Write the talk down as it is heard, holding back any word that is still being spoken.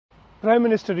Prime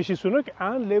Minister Rishi Sunak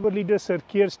and Labour leader Sir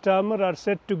Keir Starmer are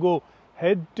set to go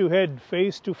head-to-head,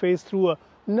 face-to-face through a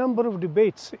number of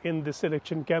debates in this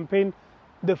election campaign.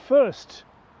 The first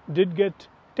did get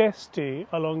testy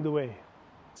along the way.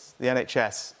 The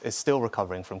NHS is still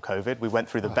recovering from COVID. We went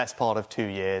through the best part of 2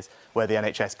 years where the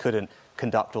NHS couldn't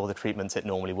conduct all the treatments it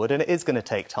normally would, and it is going to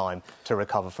take time to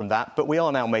recover from that. But we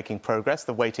are now making progress.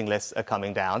 The waiting lists are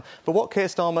coming down. But what Keir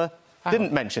Starmer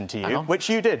didn't mention to you, which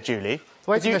you did, Julie.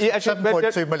 Waiting list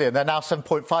 7.2 million, they're now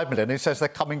 7.5 million. He says they're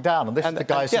coming down, and this is the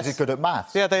guy who says he's good at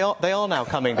maths. Yeah, they are now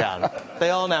coming down. They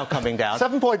are now coming down.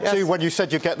 7.2 when you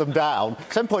said you get them down.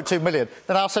 7.2 million,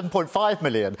 they're now 7.5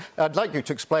 million. I'd like you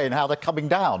to explain how they're coming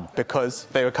down. Because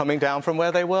they were coming down from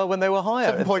where they were when they were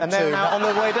higher. 7.2. And they're now on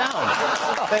their way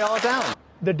down. They are down.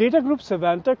 The data group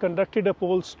Savanta conducted a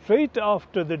poll straight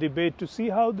after the debate to see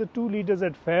how the two leaders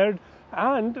had fared,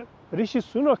 and Rishi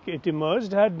Sunak, it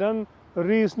emerged, had done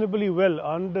reasonably well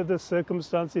under the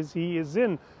circumstances he is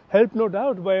in, helped no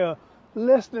doubt by a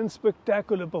less than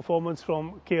spectacular performance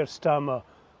from Keir Starmer.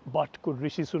 But could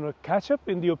Rishi Sunak catch up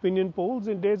in the opinion polls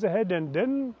in days ahead, and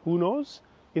then, who knows,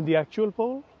 in the actual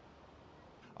poll?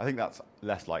 I think that's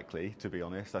less likely, to be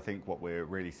honest. I think what we're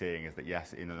really seeing is that,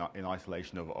 yes, in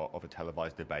isolation of a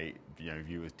televised debate,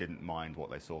 viewers didn't mind what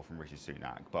they saw from Rishi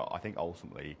Sunak. But I think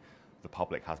ultimately the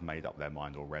public has made up their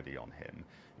mind already on him.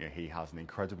 He has an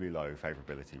incredibly low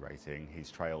favourability rating.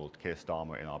 He's trailed Keir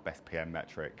Starmer in our best PM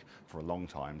metric for a long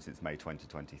time, since May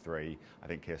 2023. I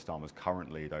think Keir Starmer's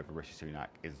current lead over Rishi Sunak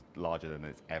is larger than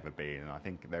it's ever been, and I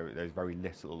think there's very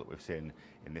little that we've seen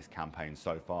in this campaign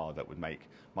so far that would make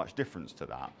much difference to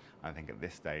that. And I think at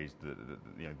this stage,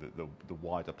 the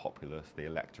wider populace, the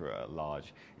electorate at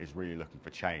large, is really looking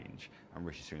for change, and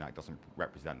Rishi Sunak doesn't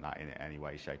represent that in any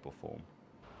way, shape or form.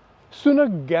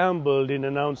 Sunak gambled in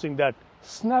announcing that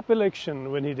snap election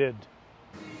when he did.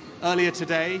 Earlier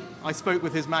today, I spoke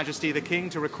with His Majesty the King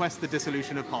to request the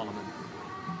dissolution of Parliament.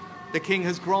 The King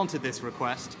has granted this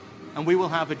request, and we will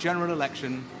have a general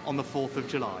election on the 4th of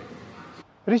July.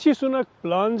 Rishi Sunak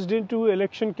plunged into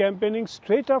election campaigning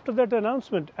straight after that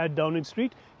announcement at Downing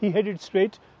Street. He headed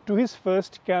straight to his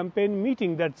first campaign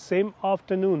meeting that same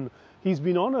afternoon. He's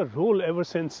been on a roll ever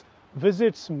since.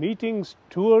 Visits, meetings,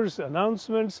 tours,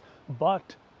 announcements,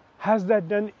 but has that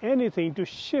done anything to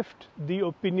shift the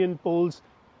opinion polls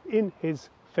in his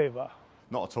favour?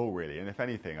 Not at all, really. And if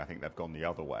anything, I think they've gone the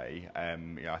other way.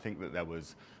 I think that there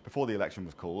was, before the election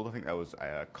was called, I think there was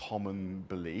a common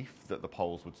belief that the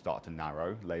polls would start to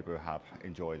narrow. Labour have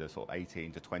enjoyed a sort of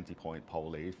 18 to 20 point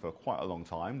poll lead for quite a long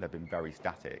time. They've been very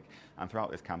static. And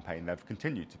throughout this campaign, they've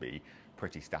continued to be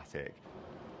pretty static.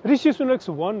 Rishi Sunak's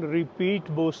one repeat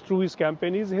boast through his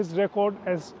campaign is his record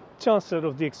as Chancellor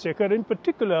of the Exchequer, in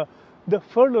particular the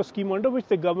furlough scheme under which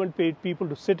the government paid people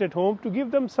to sit at home to give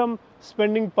them some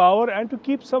spending power and to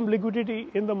keep some liquidity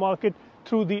in the market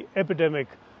through the epidemic.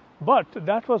 But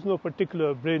that was no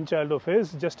particular brainchild of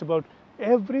his. Just about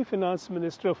every finance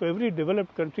minister of every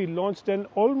developed country launched an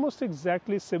almost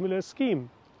exactly similar scheme.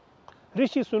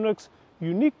 Rishi Sunak's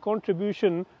unique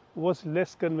contribution was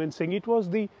less convincing. It was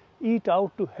the Eat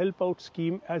Out to Help Out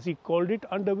scheme, as he called it,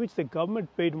 under which the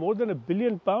government paid more than £1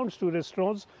 billion to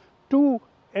restaurants to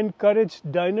encourage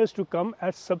diners to come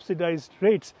at subsidized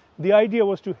rates. The idea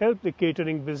was to help the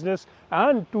catering business,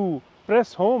 and to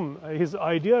press home his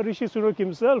idea, Rishi Sunak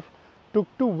himself took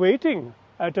to waiting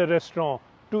at a restaurant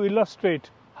to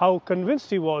illustrate how convinced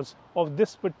he was of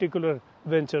this particular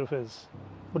venture of his.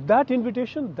 But that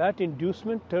invitation, that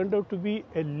inducement turned out to be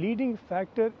a leading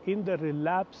factor in the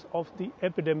relapse of the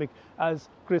epidemic. As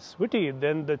Chris Whitty,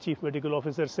 then the Chief Medical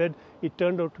Officer, said, it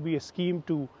turned out to be a scheme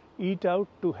to eat out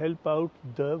to help out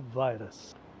the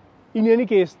virus. In any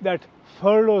case, that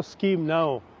furlough scheme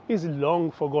now is long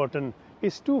forgotten,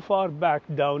 is too far back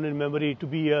down in memory to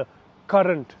be a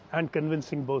current and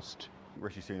convincing boast.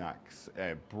 Rishi Sunak's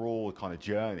broad kind of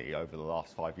journey over the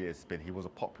last 5 years has been, he was a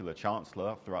popular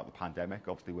chancellor throughout the pandemic,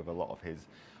 obviously with a lot of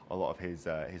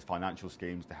his financial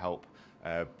schemes to help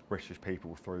British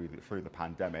people through the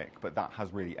pandemic, but that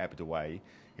has really ebbed away.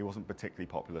 He wasn't particularly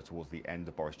popular towards the end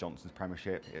of Boris Johnson's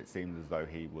premiership. It seemed as though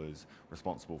he was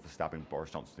responsible for stabbing Boris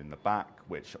Johnson in the back,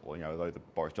 which, although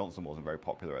Boris Johnson wasn't very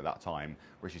popular at that time,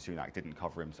 Rishi Sunak didn't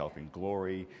cover himself in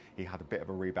glory. He had a bit of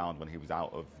a rebound when he was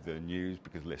out of the news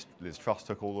because Liz Truss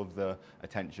took all of the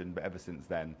attention, but ever since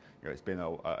then, it's been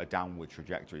a downward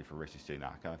trajectory for Rishi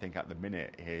Sunak. And I think at the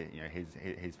minute,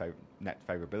 his net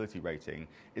favourability rating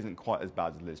isn't quite as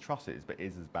bad as Liz Truss's, but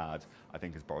is as bad, I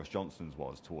think, as Boris Johnson's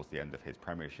was towards the end of his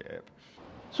premiership.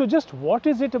 So just what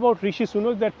is it about Rishi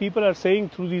Sunak that people are saying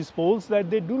through these polls that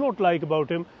they do not like about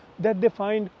him, that they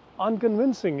find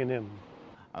unconvincing in him?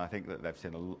 And I think that they've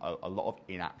seen a lot of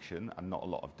inaction and not a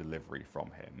lot of delivery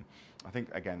from him. I think,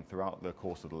 again, throughout the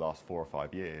course of the last 4 or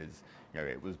 5 years,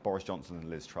 it was Boris Johnson and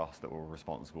Liz Truss that were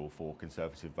responsible for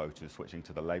Conservative voters switching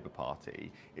to the Labour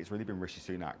Party. It's really been Rishi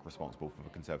Sunak responsible for the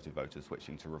Conservative voters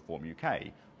switching to Reform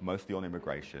UK, mostly on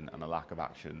immigration and a lack of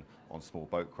action on small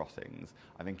boat crossings.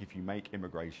 I think if you make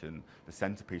immigration the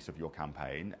centrepiece of your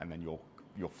campaign and then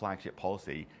your flagship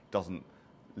policy doesn't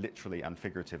literally and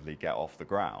figuratively get off the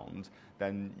ground,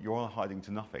 then you're hiding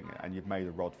to nothing and you've made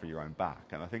a rod for your own back.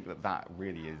 And I think that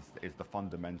really is the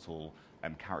fundamental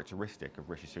characteristic of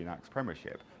Rishi Sunak's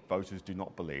premiership. Voters do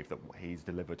not believe that he's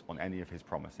delivered on any of his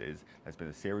promises. There's been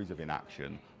a series of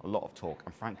inaction, a lot of talk,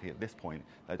 and frankly at this point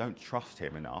they don't trust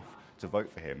him enough to vote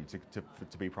for him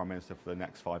to be Prime Minister for the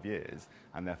next 5 years,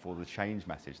 and therefore the change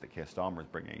message that Keir Starmer is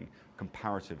bringing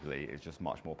comparatively is just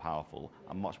much more powerful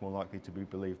and much more likely to be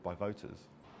believed by voters.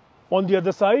 On the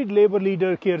other side, Labour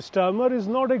leader Keir Starmer is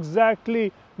not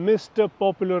exactly Mr.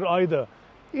 Popular either.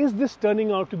 Is this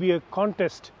turning out to be a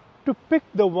contest to pick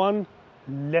the one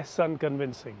less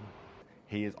unconvincing?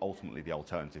 He is ultimately the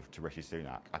alternative to Rishi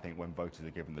Sunak. I think when voters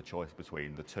are given the choice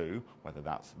between the two, whether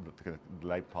that's the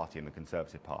Labour Party and the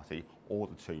Conservative Party, or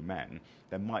the two men,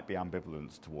 there might be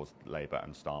ambivalence towards Labour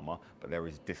and Starmer, but there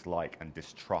is dislike and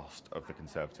distrust of the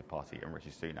Conservative Party and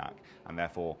Rishi Sunak, and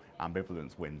therefore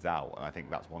ambivalence wins out. And I think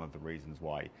that's one of the reasons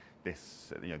why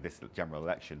this general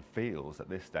election feels at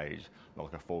this stage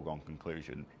like a foregone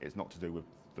conclusion. It's not to do with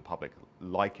the public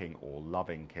liking or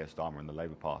loving Keir Starmer and the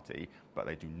Labour Party, but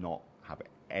they do not have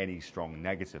any strong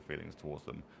negative feelings towards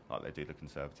them like they do the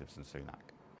Conservatives and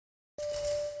Sunak.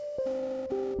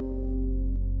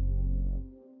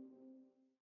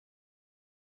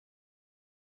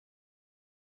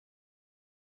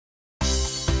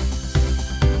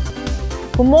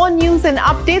 For more news and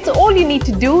updates, all you need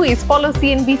to do is follow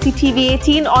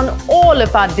CNBC-TV18 on all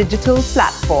of our digital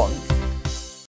platforms.